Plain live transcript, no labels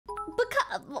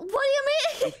What do you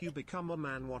mean? If you become a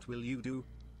man, what will you do?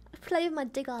 Play with my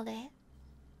dick all day.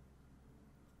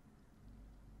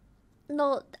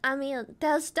 No, I mean,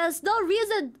 there's no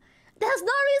reason. There's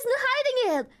no reason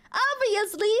hiding it.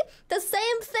 Obviously, the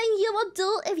same thing you would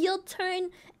do if you turn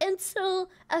into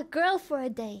a girl for a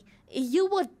day. You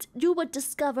would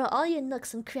discover all your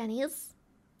nooks and crannies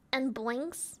and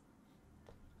blinks.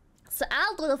 So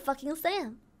I'll do the fucking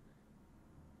same.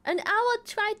 And I would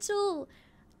try to.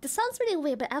 This sounds really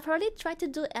weird, but I've already tried to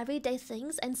do everyday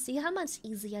things and see how much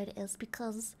easier it is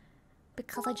because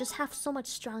I just have so much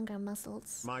stronger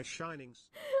muscles. My shinings.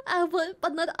 I would,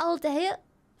 but not all day.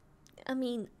 I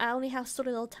mean, I only have so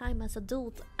little time as a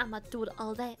dude. I'm a dude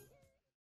all day.